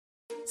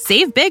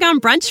Save big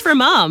on brunch for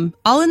mom,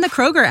 all in the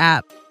Kroger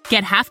app.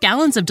 Get half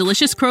gallons of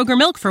delicious Kroger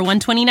milk for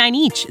 $1.29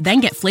 each.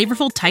 Then get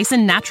flavorful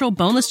Tyson natural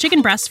boneless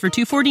chicken breasts for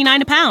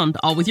 $2.49 a pound,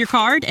 all with your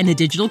card and a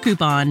digital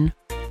coupon.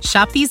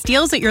 Shop these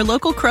deals at your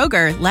local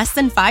Kroger, less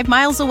than 5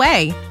 miles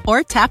away.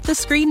 Or tap the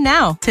screen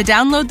now to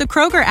download the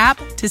Kroger app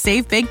to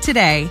save big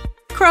today.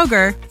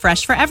 Kroger,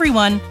 fresh for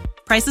everyone.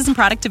 Prices and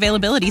product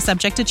availability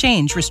subject to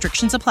change.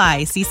 Restrictions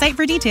apply. See site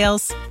for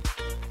details.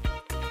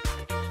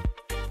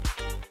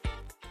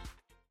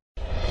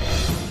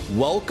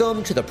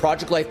 Welcome to the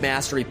Project Life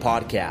Mastery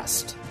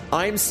Podcast.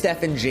 I'm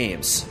Stephen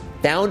James,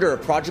 founder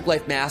of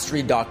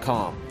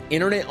ProjectLifeMastery.com,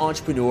 internet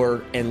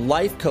entrepreneur and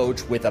life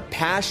coach with a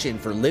passion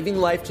for living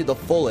life to the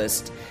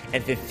fullest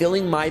and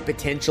fulfilling my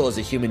potential as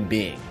a human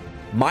being.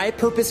 My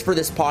purpose for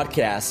this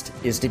podcast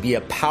is to be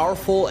a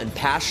powerful and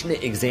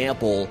passionate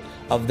example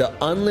of the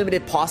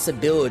unlimited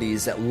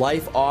possibilities that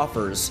life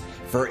offers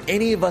for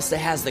any of us that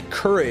has the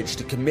courage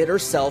to commit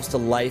ourselves to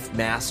life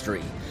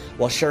mastery,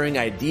 while sharing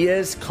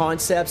ideas,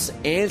 concepts,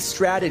 and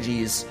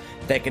strategies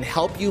that can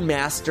help you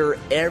master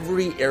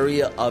every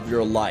area of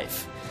your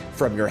life,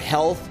 from your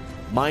health,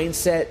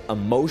 mindset,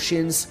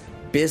 emotions,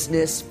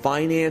 business,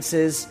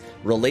 finances,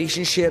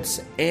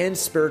 relationships, and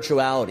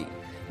spirituality.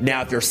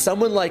 Now, if you're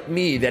someone like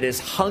me that is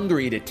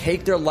hungry to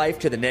take their life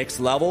to the next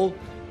level,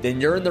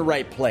 then you're in the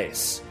right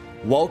place.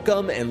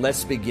 Welcome, and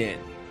let's begin.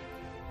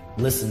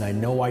 Listen, I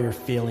know why you're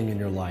failing in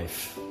your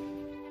life.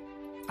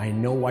 I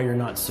know why you're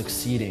not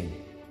succeeding.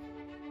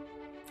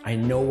 I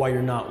know why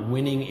you're not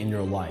winning in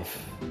your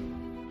life.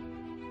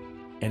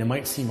 And it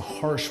might seem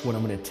harsh what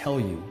I'm going to tell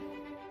you,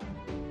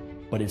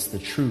 but it's the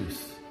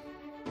truth.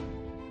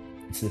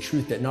 It's the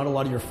truth that not a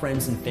lot of your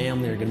friends and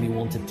family are going to be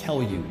willing to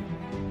tell you.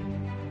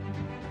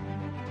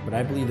 But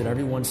I believe that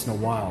every once in a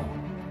while,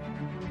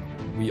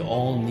 we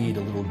all need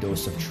a little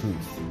dose of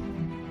truth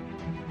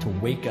to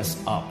wake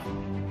us up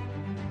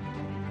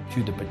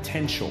to the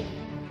potential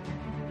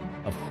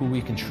of who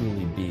we can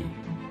truly be.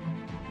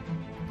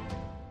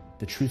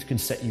 The truth can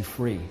set you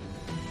free.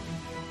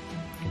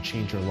 It can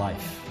change your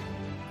life.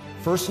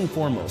 First and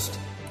foremost,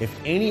 if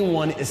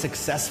anyone is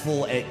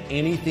successful at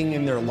anything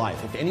in their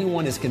life, if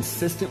anyone is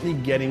consistently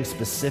getting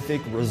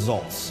specific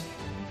results,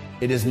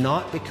 it is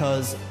not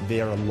because they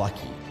are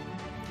lucky,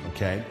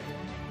 okay?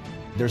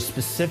 There's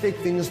specific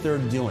things they're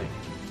doing.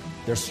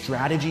 There's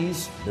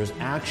strategies, there's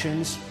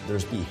actions,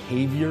 there's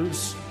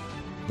behaviors,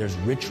 there's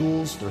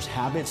rituals, there's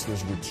habits,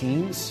 there's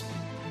routines.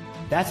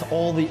 That's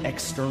all the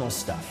external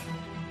stuff.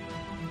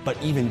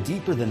 But even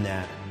deeper than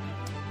that,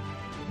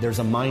 there's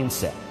a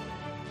mindset,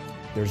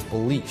 there's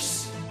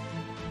beliefs,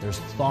 there's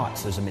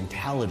thoughts, there's a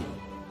mentality,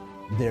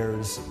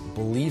 there's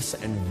beliefs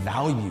and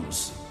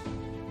values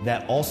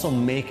that also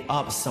make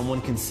up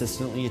someone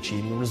consistently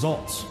achieving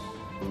results.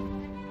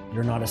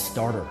 You're not a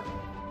starter.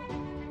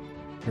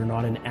 You're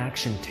not an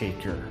action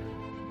taker.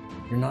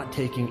 You're not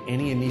taking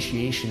any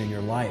initiation in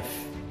your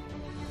life.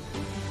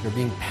 You're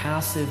being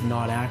passive,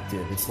 not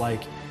active. It's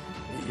like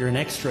you're an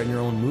extra in your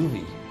own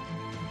movie.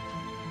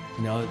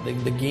 You know,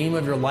 the game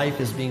of your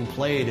life is being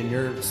played and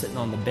you're sitting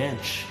on the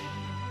bench.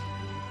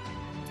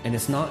 And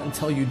it's not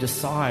until you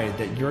decide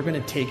that you're going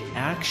to take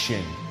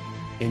action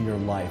in your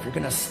life, you're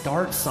going to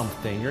start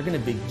something, you're going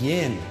to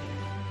begin,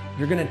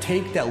 you're going to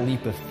take that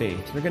leap of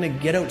faith, you're going to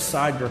get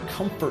outside your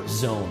comfort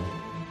zone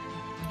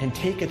and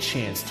take a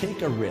chance,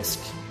 take a risk.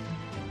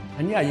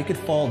 And yeah, you could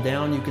fall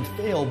down, you could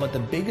fail, but the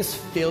biggest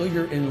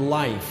failure in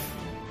life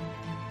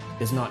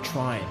is not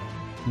trying,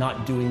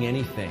 not doing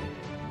anything.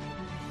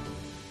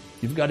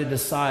 You've got to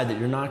decide that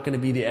you're not going to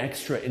be the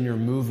extra in your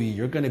movie.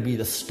 You're going to be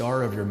the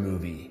star of your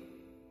movie.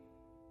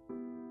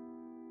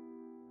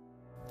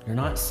 You're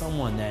not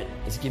someone that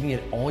is giving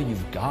it all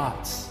you've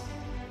got.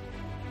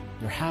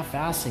 You're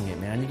half-assing it,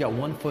 man. You got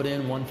 1 foot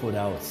in, 1 foot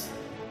out.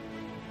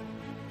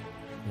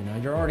 You know,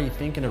 you're already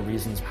thinking of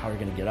reasons how you're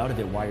going to get out of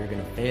it, why you're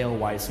going to fail,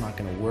 why it's not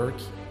going to work.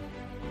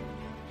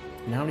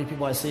 And how many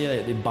people I see,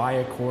 they buy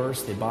a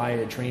course, they buy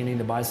a training,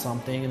 they buy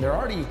something, and they're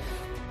already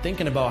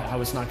thinking about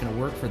how it's not going to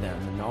work for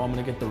them. And I'm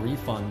going to get the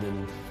refund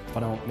and if I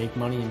don't make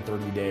money in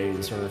 30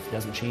 days or if it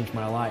doesn't change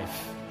my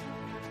life.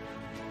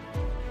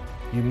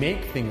 You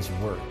make things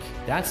work.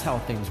 That's how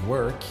things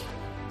work.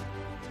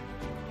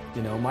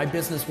 You know, my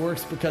business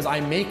works because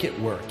I make it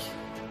work.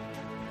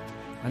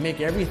 I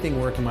make everything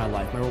work in my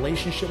life. My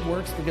relationship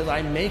works because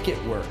I make it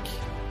work.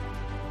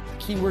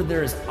 The key word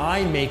there is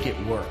I make it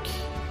work.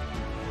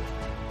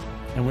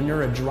 And when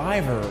you're a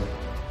driver,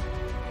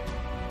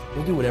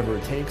 you'll do whatever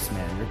it takes,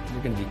 man.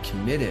 You're going to be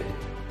committed.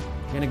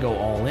 You're going to go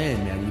all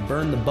in, man. You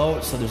burn the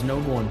boat, so there's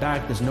no going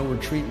back. There's no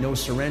retreat, no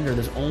surrender.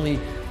 There's only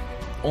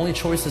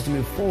choices to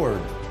move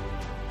forward.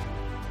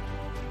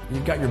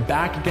 You've got your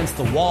back against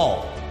the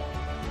wall.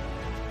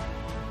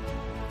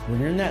 When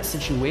you're in that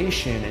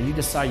situation and you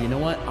decide, you know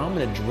what, I'm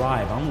going to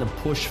drive, I'm going to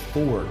push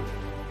forward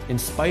in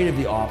spite of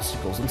the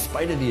obstacles, in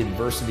spite of the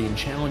adversity and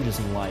challenges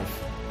in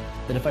life,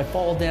 that if I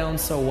fall down,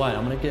 so what?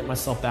 I'm going to get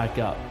myself back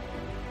up.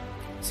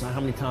 It's not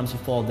how many times you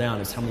fall down,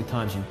 it's how many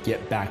times you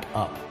get back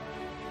up.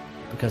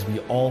 Because we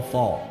all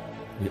fall,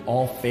 we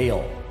all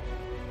fail.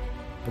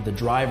 But the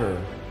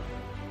driver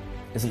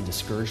isn't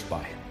discouraged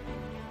by it.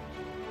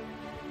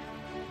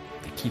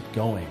 They keep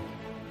going.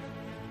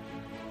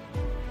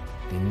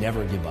 They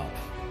never give up.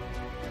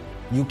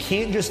 You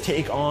can't just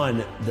take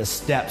on the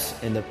steps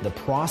and the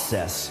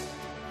process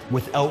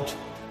without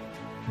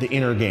the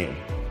inner game,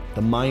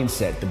 the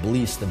mindset, the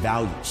beliefs, the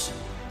values.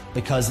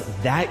 Because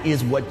that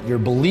is what your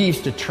beliefs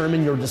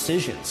determine your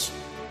decisions,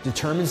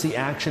 determines the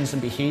actions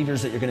and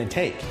behaviors that you're going to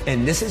take.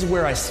 And this is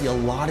where I see a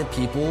lot of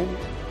people,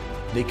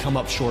 they come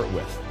up short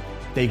with.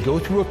 They go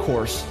through a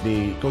course,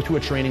 they go through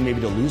a training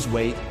maybe to lose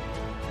weight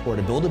or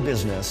to build a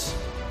business,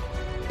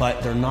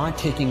 but they're not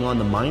taking on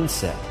the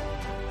mindset.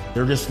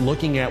 They're just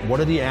looking at what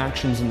are the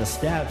actions and the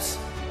steps,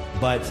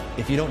 but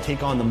if you don't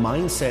take on the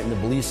mindset and the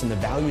beliefs and the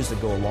values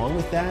that go along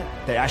with that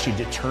actually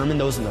determine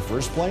those in the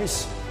first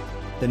place,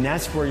 then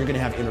that's where you're going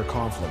to have inner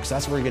conflicts.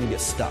 That's where you're going to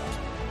get stuck.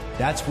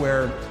 That's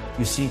where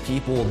you see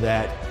people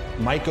that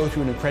might go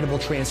through an incredible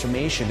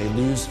transformation. They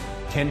lose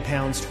 10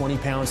 pounds, 20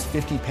 pounds,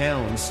 50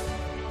 pounds,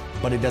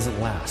 but it doesn't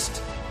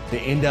last. They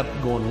end up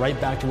going right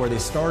back to where they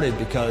started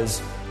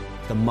because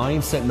the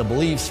mindset and the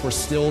beliefs were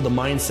still the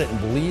mindset and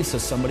beliefs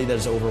of somebody that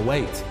is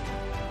overweight.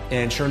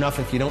 And sure enough,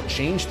 if you don't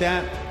change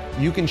that,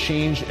 you can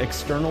change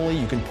externally.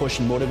 You can push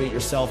and motivate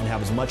yourself and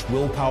have as much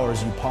willpower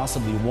as you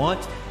possibly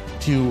want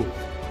to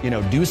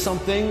do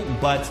something,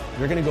 but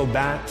you're going to go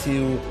back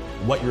to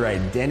what your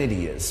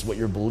identity is, what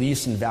your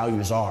beliefs and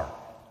values are.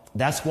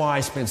 That's why I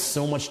spend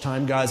so much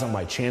time, guys, on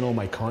my channel,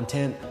 my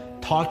content,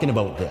 talking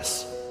about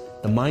this,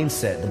 the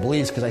mindset, the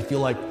beliefs, because I feel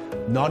like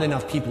not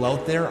enough people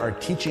out there are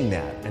teaching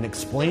that and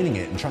explaining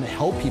it and trying to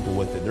help people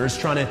with it. They're just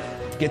trying to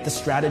get the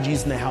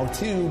strategies and the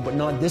how-to, but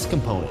not this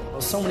component.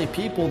 So many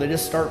people, they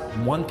just start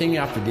one thing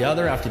after the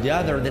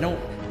other. They don't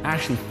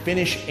actually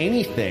finish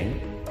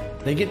anything.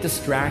 They get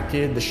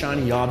distracted, the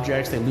shiny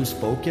objects, they lose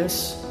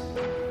focus.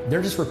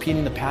 They're just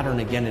repeating the pattern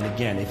again and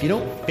again. If you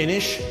don't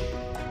finish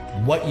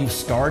what you've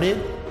started,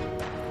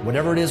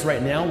 whatever it is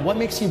right now, what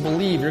makes you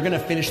believe you're going to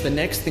finish the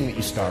next thing that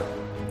you start,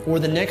 or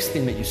the next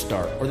thing that you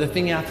start, or the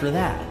thing after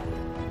that?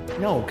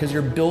 No, because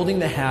you're building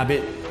the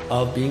habit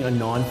of being a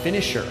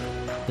non-finisher.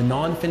 The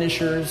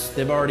non-finishers,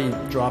 they've already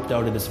dropped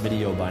out of this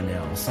video by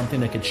now. It's something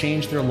that could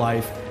change their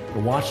life.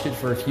 They watched it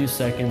for a few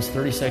seconds,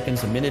 30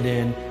 seconds, a minute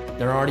in,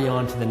 they're already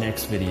on to the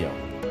next video.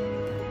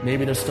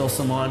 Maybe there's still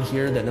some on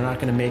here that they're not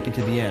going to make it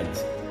to the end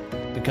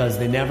because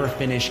they never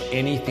finish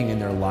anything in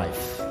their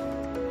life.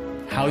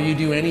 How you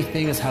do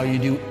anything is how you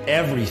do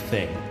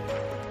everything.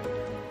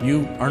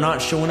 You are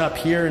not showing up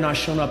here, you're not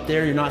showing up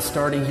there, you're not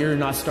starting here, you're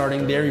not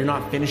starting there, you're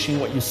not finishing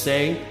what you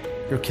say,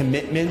 your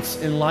commitments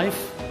in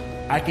life.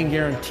 I can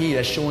guarantee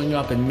that's showing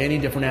up in many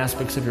different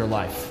aspects of your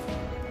life.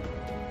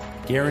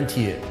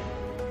 Guarantee it.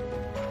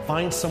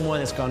 Find someone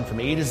that's gone from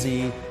A to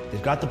Z,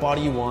 they've got the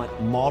body you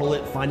want, model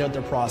it, find out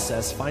their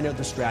process, find out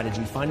their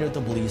strategy, find out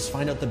the beliefs,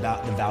 find out the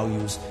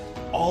values,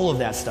 all of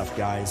that stuff,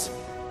 guys,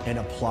 and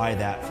apply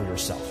that for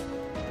yourself,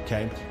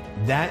 okay?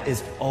 That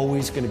is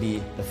always going to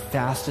be the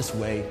fastest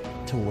way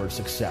towards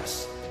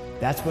success.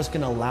 That's what's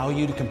going to allow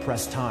you to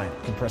compress time,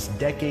 compress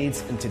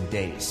decades into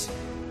days.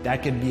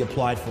 That could be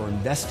applied for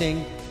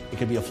investing. It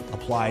could be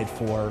applied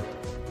for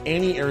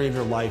any area of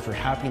your life, your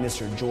happiness,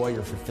 your joy,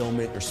 your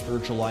fulfillment, your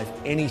spiritual life,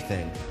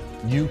 anything.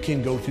 You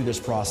can go through this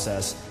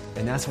process,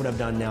 and that's what I've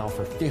done now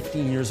for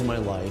 15 years of my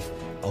life.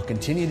 I'll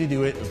continue to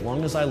do it as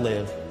long as I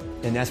live,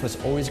 and that's what's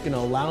always going to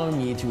allow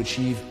me to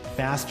achieve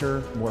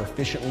faster, more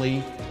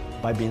efficiently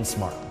by being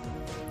smart.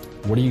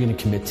 What are you going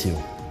to commit to?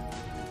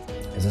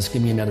 Is this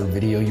going to be another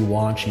video you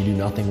watch, you do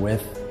nothing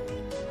with?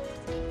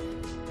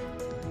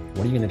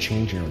 What are you going to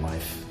change in your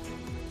life?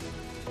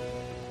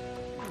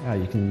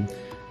 You can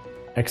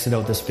exit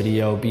out this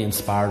video, be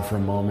inspired for a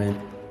moment,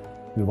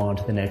 move on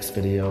to the next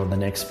video, the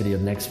next video,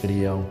 the next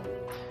video.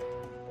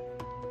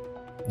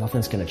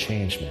 Nothing's going to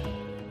change, man.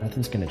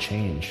 Nothing's going to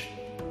change.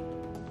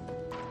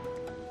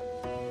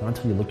 Not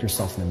until you look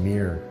yourself in the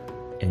mirror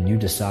and you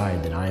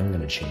decide that I am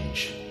going to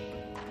change.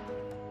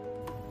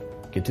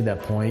 Get to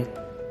that point,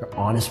 you're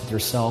honest with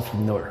yourself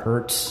even though it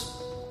hurts.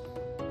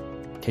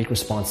 Take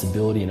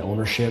responsibility and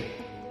ownership.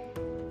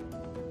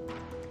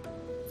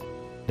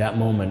 That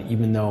moment,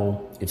 even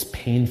though it's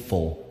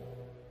painful,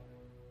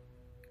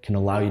 can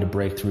allow you to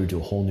break through to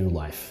a whole new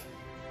life.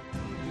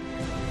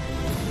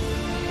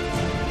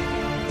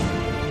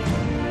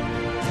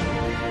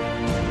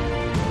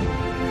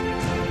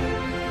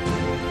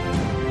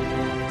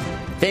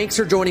 Thanks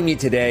for joining me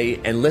today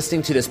and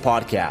listening to this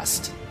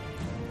podcast.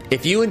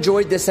 If you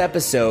enjoyed this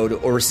episode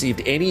or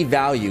received any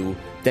value,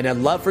 then I'd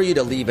love for you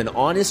to leave an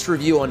honest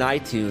review on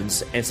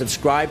iTunes and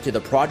subscribe to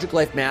the Project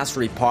Life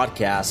Mastery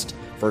podcast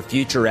for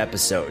future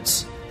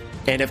episodes.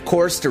 And of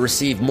course, to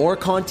receive more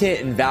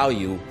content and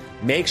value,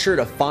 make sure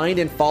to find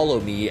and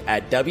follow me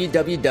at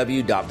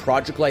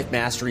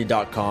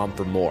www.projectlifemastery.com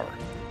for more.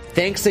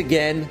 Thanks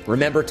again.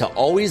 Remember to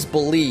always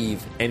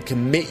believe and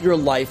commit your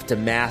life to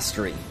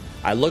mastery.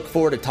 I look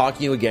forward to talking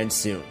to you again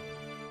soon.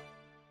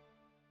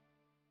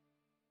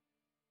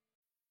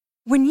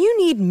 When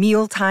you need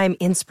mealtime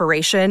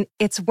inspiration,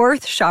 it's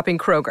worth shopping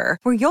Kroger,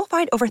 where you'll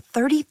find over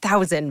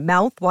 30,000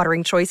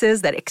 mouth-watering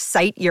choices that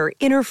excite your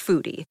inner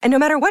foodie. And no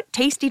matter what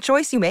tasty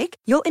choice you make,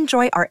 you'll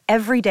enjoy our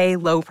everyday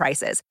low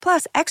prices,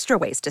 plus extra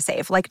ways to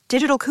save, like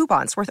digital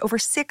coupons worth over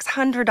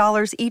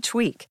 $600 each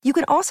week. You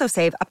can also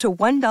save up to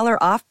 $1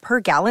 off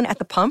per gallon at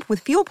the pump with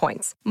fuel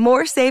points.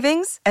 More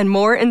savings and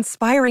more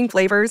inspiring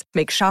flavors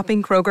make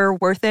shopping Kroger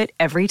worth it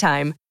every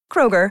time.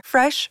 Kroger,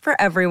 fresh for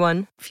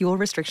everyone. Fuel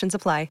restrictions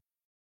apply.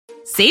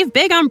 Save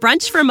big on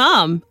brunch for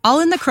mom, all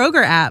in the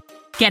Kroger app.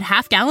 Get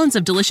half gallons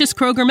of delicious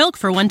Kroger milk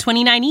for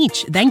 $1.29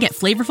 each. Then get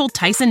flavorful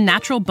Tyson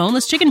natural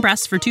boneless chicken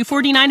breasts for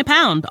 $2.49 a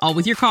pound, all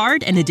with your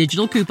card and a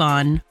digital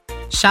coupon.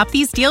 Shop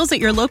these deals at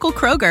your local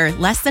Kroger,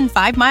 less than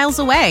 5 miles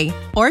away.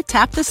 Or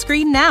tap the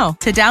screen now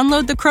to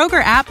download the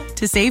Kroger app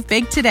to save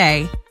big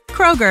today.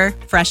 Kroger,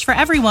 fresh for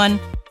everyone.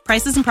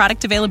 Prices and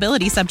product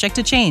availability subject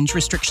to change.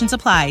 Restrictions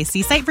apply.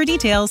 See site for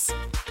details.